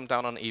track them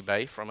down on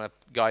eBay from a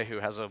guy who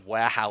has a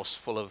warehouse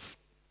full of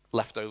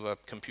leftover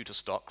computer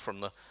stock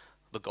from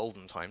the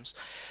golden times.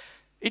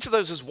 Each of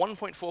those is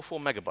 1.44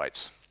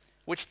 megabytes,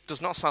 which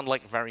does not sound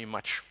like very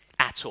much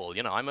at all.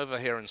 You know, I'm over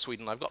here in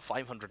Sweden. I've got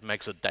 500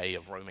 megs a day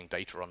of roaming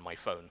data on my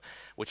phone,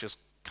 which is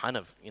kind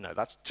of, you know,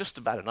 that's just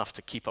about enough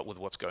to keep up with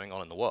what's going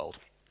on in the world.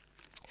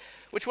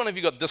 Which one of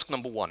you got disk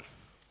number 1?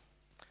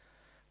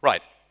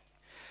 Right.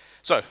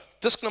 So,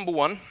 disk number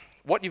 1,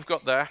 what you've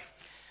got there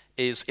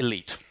is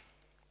Elite.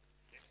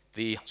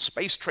 The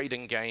space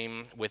trading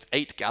game with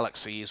 8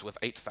 galaxies with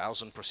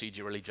 8,000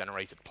 procedurally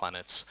generated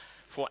planets.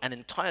 For an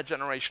entire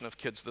generation of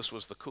kids, this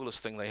was the coolest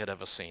thing they had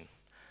ever seen.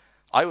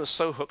 I was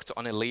so hooked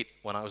on Elite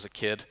when I was a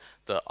kid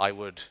that I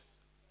would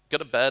go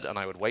to bed and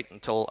I would wait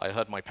until I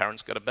heard my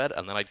parents go to bed,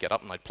 and then I'd get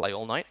up and I'd play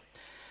all night.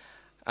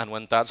 And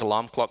when Dad's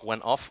alarm clock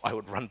went off, I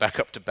would run back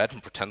up to bed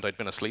and pretend I'd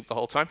been asleep the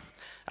whole time.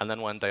 And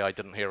then one day I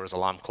didn't hear his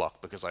alarm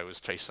clock because I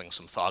was chasing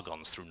some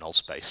Thargons through null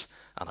space,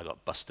 and I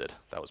got busted.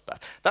 That was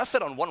bad. That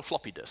fit on 1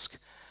 floppy disk.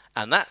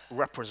 And that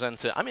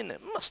represented, I mean,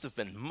 it must have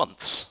been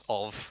months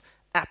of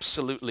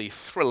absolutely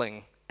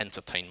thrilling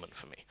entertainment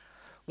for me.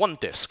 1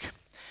 disk.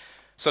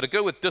 So to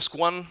go with disk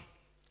 1,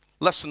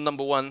 lesson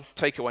number 1,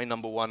 takeaway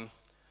number 1,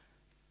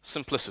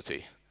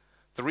 simplicity.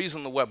 The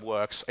reason the web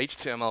works,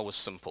 HTML was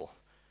simple.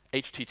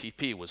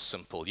 HTTP was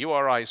simple.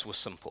 URIs were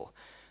simple.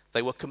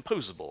 They were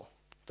composable.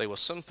 They were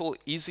simple,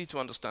 easy to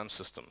understand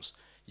systems.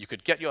 You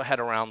could get your head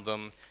around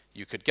them.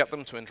 You could get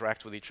them to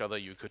interact with each other.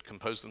 You could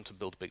compose them to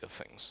build bigger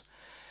things.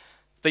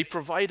 They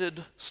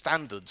provided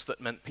standards that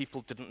meant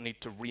people didn't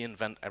need to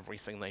reinvent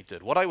everything they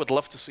did. What I would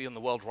love to see in the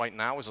world right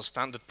now is a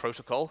standard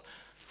protocol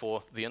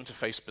for the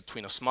interface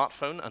between a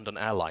smartphone and an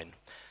airline.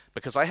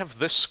 Because I have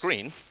this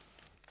screen,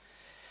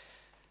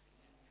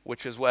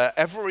 which is where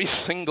every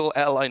single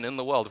airline in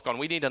the world have gone,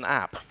 we need an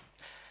app.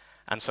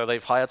 And so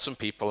they've hired some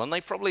people, and they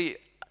probably,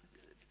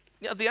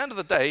 at the end of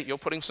the day, you're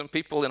putting some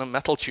people in a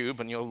metal tube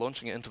and you're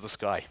launching it into the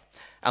sky.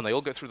 And they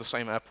all go through the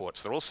same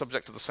airports. They're all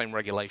subject to the same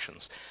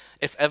regulations.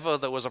 If ever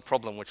there was a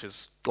problem which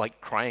is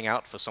like crying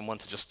out for someone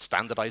to just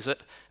standardize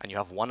it, and you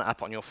have one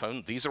app on your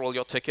phone, these are all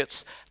your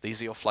tickets,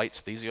 these are your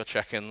flights, these are your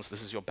check-ins,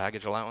 this is your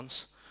baggage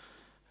allowance.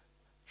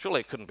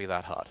 Surely it couldn't be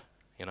that hard,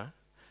 you know?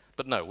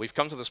 But no, we've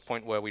come to this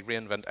point where we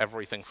reinvent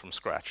everything from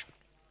scratch.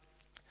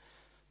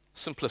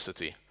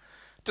 Simplicity.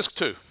 Disk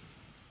 2.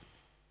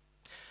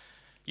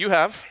 You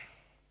have,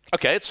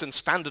 okay, it's in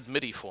standard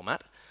MIDI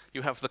format.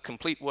 You have the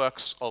complete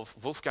works of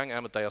Wolfgang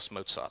Amadeus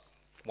Mozart,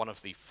 one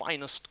of the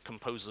finest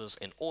composers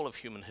in all of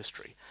human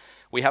history.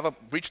 We have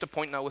reached a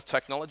point now with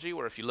technology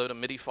where if you load a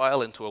MIDI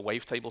file into a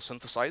wavetable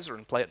synthesizer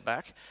and play it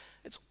back,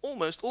 it's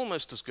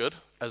almost as good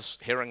as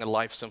hearing a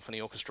live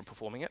symphony orchestra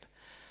performing it.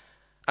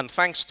 And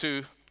thanks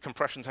to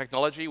compression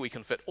technology, we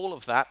can fit all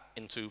of that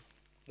into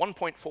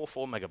 1.44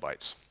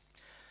 megabytes.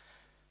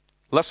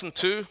 Lesson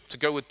 2, to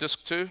go with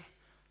disk 2,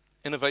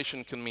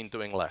 innovation can mean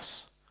doing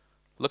less.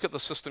 Look at the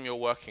system you're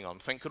working on.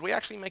 Think, could we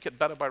actually make it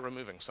better by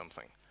removing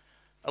something?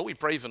 Are we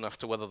brave enough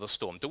to weather the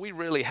storm? Do we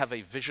really have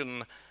a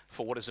vision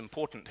for what is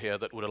important here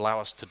that would allow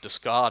us to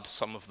discard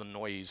some of the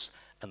noise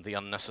and the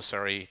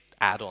unnecessary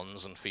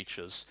add-ons and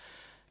features?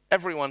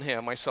 Everyone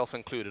here, myself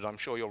included, I'm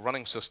sure you're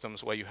running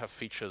systems where you have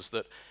features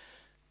that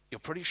you're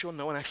pretty sure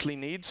no one actually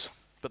needs,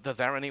 but they're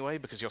there anyway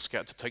because you're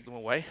scared to take them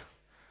away.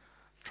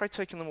 Try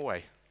taking them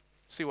away.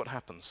 See what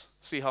happens.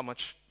 See how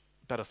much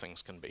better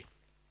things can be.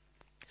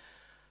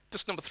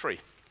 Disk number 3.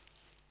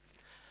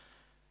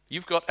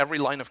 You've got every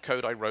line of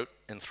code I wrote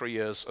in 3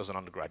 years as an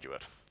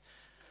undergraduate.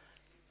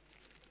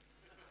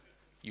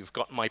 You've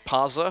got my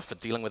parser for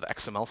dealing with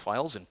XML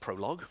files in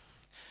Prolog.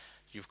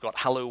 You've got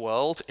Hello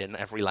World in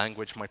every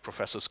language my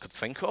professors could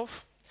think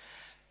of.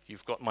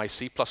 You've got my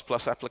C++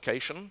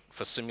 application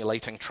for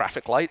simulating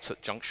traffic lights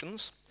at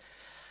junctions.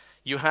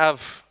 You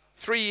have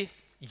 3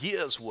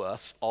 years'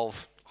 worth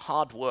of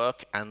hard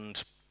work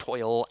and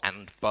toil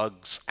and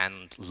bugs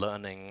and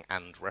learning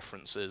and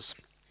references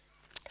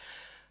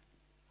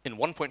in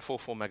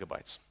 1.44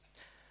 megabytes.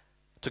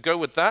 To go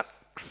with that,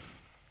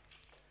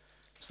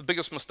 it's the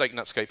biggest mistake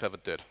Netscape ever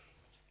did.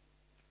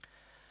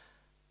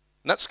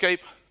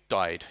 Netscape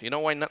died. You know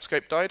why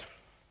Netscape died?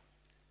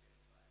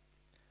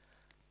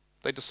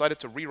 They decided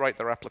to rewrite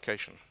their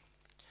application.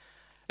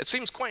 It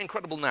seems quite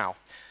incredible now.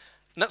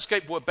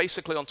 Netscape were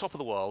basically on top of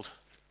the world,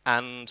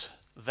 and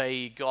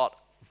they got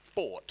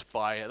bought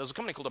by, there's a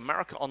company called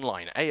America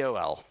Online,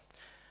 AOL,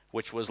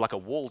 which was like a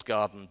walled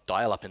garden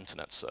dial-up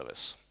internet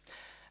service.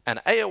 And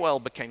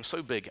AOL became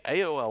so big,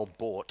 AOL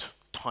bought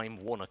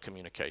Time Warner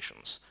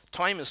Communications.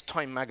 Time is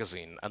Time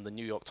Magazine and the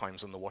New York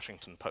Times and the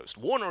Washington Post.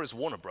 Warner is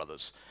Warner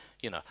Brothers.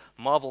 You know,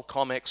 Marvel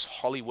Comics,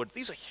 Hollywood,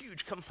 these are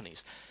huge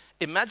companies.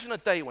 Imagine a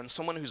day when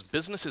someone whose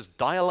business is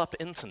dial-up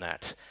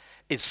internet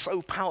is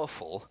so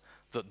powerful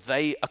that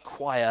they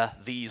acquire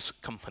these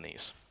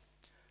companies.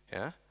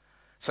 Yeah?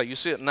 So you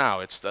see it now,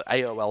 it's the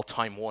AOL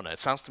Time Warner. It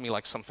sounds to me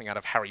like something out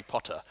of Harry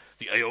Potter.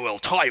 The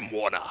AOL Time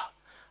Warner.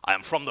 I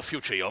am from the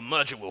future, your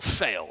merger will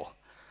fail.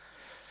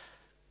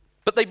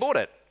 But they bought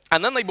it.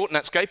 And then they bought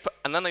Netscape,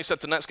 and then they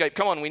said to Netscape,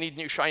 come on, we need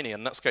new shiny,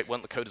 and Netscape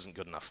went, the code isn't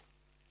good enough.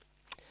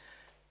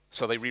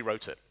 So they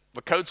rewrote it.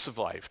 The code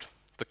survived.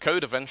 The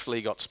code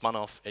eventually got spun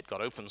off, it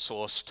got open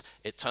sourced,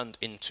 it turned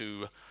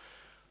into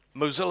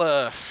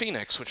Mozilla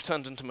Phoenix, which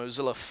turned into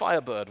Mozilla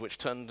Firebird, which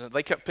turned,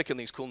 they kept picking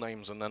these cool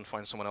names and then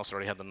find someone else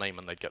already had the name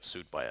and they'd get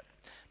sued by it.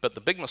 But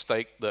the big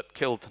mistake that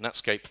killed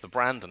Netscape, the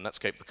brand, and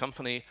Netscape, the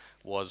company,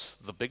 was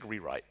the big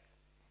rewrite.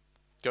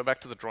 Go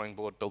back to the drawing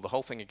board, build the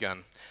whole thing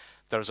again.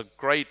 There's a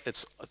great,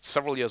 it's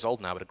several years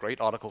old now, but a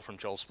great article from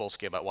Joel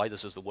Spolsky about why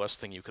this is the worst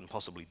thing you can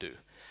possibly do.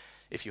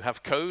 If you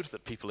have code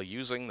that people are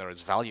using, there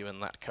is value in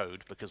that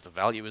code because the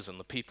value is in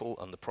the people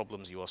and the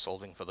problems you are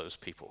solving for those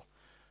people.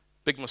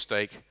 Big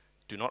mistake,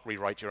 do not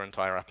rewrite your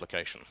entire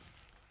application.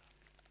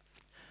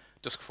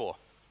 Disk 4.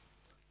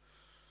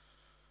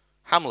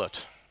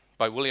 Hamlet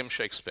by William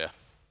Shakespeare.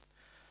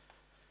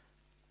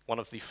 One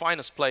of the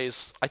finest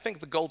plays, I think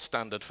the gold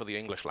standard for the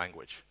English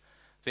language.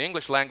 The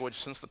English language,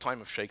 since the time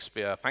of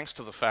Shakespeare, thanks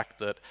to the fact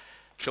that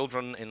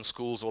children in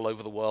schools all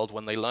over the world,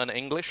 when they learn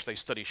English, they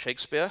study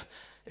Shakespeare,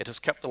 it has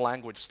kept the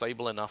language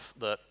stable enough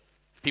that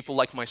people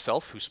like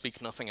myself, who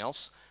speak nothing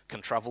else,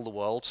 can travel the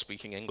world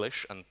speaking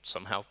English and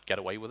somehow get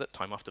away with it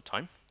time after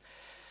time.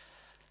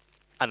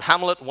 And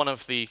Hamlet, one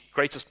of the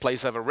greatest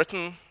plays ever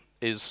written,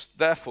 is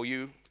there for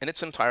you in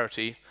its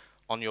entirety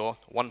on your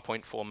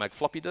 1.4 meg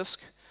floppy disk.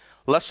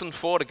 Lesson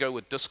 4, to go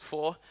with disk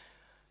 4,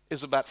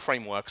 is about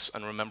frameworks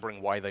and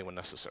remembering why they were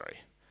necessary.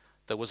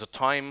 There was a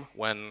time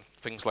when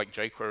things like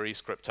jQuery,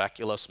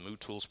 Scriptaculous,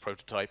 MooTools,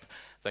 Prototype,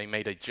 they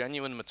made a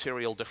genuine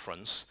material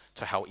difference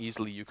to how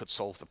easily you could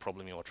solve the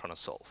problem you were trying to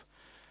solve.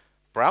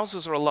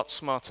 Browsers are a lot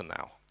smarter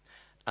now.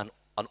 And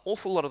an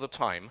awful lot of the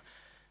time,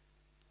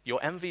 your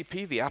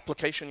MVP, the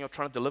application you're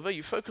trying to deliver,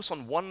 you focus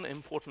on one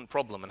important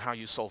problem and how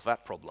you solve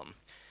that problem.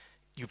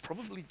 You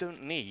probably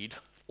don't need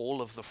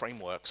all of the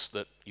frameworks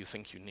that you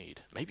think you need.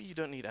 Maybe you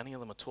don't need any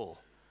of them at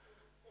all.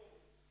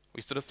 We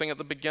used to do a thing at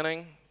the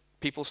beginning.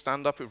 People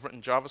stand up who've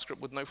written JavaScript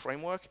with no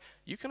framework.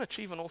 You can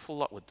achieve an awful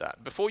lot with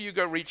that. Before you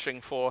go reaching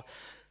for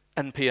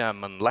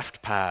NPM and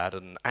LeftPad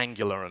and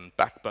Angular and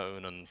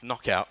Backbone and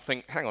Knockout,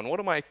 think, hang on, what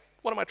am I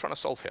trying to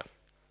solve here?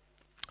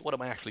 What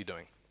am I actually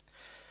doing?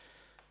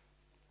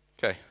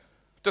 Okay,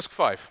 disk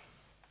 5.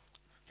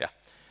 Yeah.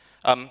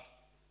 I'm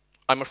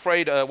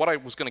afraid what I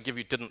was going to give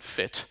you didn't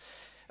fit.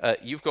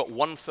 You've got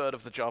 1/3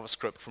 of the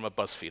JavaScript from a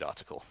BuzzFeed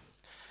article.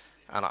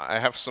 And I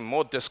have some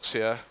more disks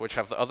here, which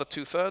have the other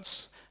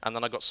 2/3. And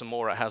then I got some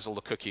more that has all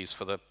the cookies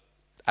for the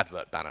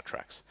advert banner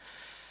tracks.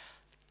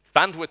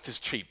 Bandwidth is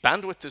cheap.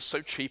 Bandwidth is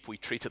so cheap, we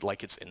treat it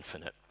like it's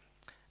infinite.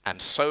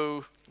 And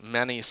so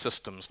many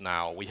systems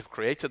now, we have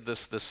created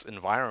this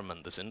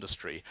environment, this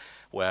industry,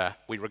 where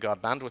we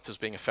regard bandwidth as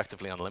being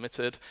effectively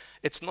unlimited.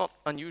 It's not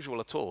unusual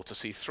at all to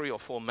see 3 or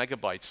 4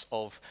 megabytes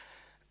of,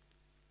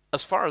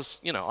 as far as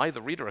I,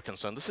 the reader, are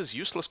concerned, this is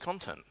useless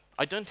content.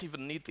 I don't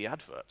even need the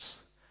adverts.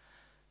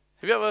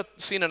 Have you ever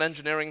seen an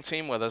engineering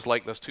team where there's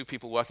 2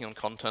 people working on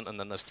content and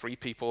then there's 3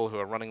 people who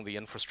are running the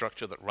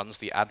infrastructure that runs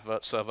the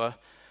advert server,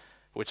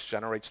 which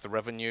generates the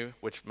revenue,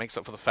 which makes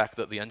up for the fact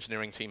that the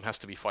engineering team has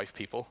to be 5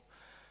 people?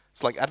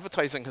 It's like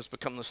advertising has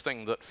become this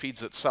thing that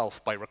feeds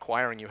itself by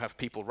requiring you have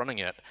people running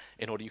it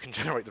in order you can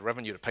generate the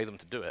revenue to pay them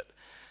to do it.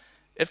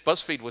 If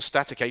BuzzFeed was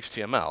static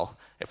HTML,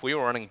 if we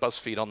were running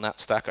BuzzFeed on that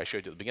stack I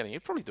showed you at the beginning,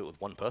 you'd probably do it with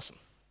 1 person.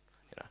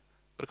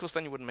 But of course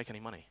then you wouldn't make any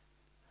money.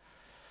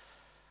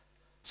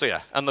 So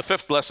yeah, and the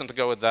 5th lesson to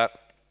go with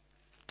that,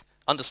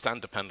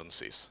 understand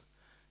dependencies.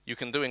 You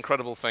can do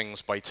incredible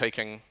things by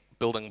taking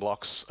building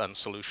blocks and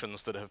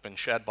solutions that have been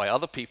shared by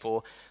other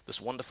people,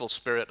 this wonderful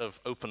spirit of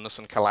openness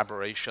and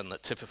collaboration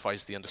that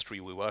typifies the industry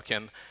we work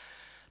in.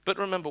 But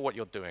remember what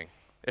you're doing.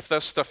 If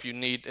there's stuff you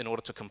need in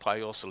order to compile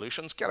your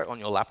solutions, get it on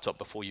your laptop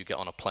before you get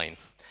on a plane.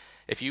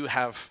 If you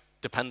have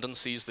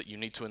dependencies that you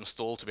need to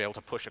install to be able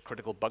to push a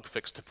critical bug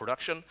fix to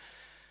production,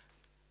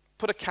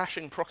 put a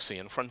caching proxy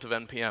in front of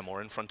NPM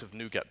or in front of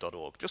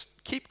NuGet.org.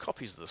 Just keep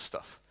copies of this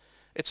stuff.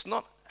 It's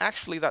not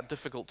actually that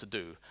difficult to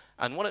do.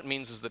 And what it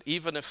means is that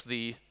even if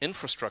the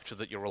infrastructure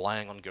that you're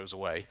relying on goes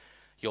away,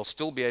 you'll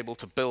still be able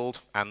to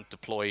build and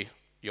deploy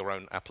your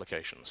own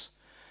applications.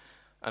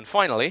 And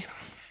finally,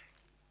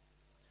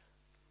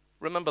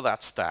 remember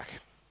that stack.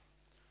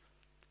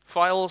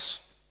 Files,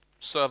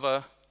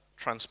 server,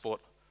 transport,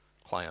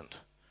 client.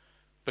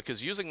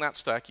 Because using that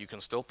stack, you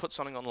can still put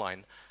something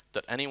online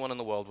that anyone in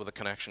the world with a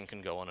connection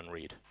can go on and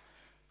read.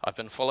 I've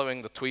been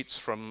following the tweets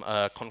from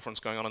a conference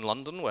going on in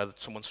London where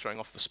someone's showing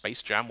off the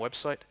Space Jam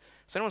website.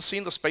 Has anyone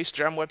seen the Space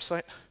Jam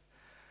website?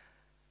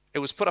 It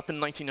was put up in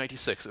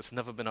 1996. It's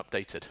never been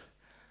updated.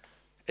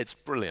 It's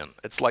brilliant.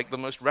 It's like the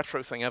most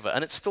retro thing ever,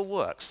 and it still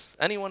works.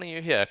 Anyone of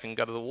you here can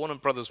go to the Warner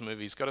Brothers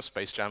movies, go to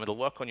Space Jam, it'll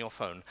work on your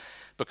phone,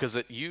 because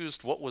it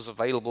used what was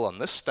available on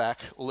this stack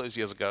all those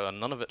years ago, and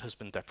none of it has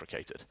been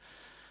deprecated.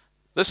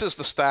 This is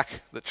the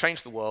stack that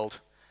changed the world,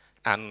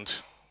 and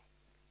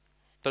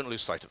don't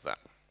lose sight of that.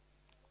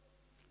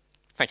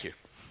 Thank you.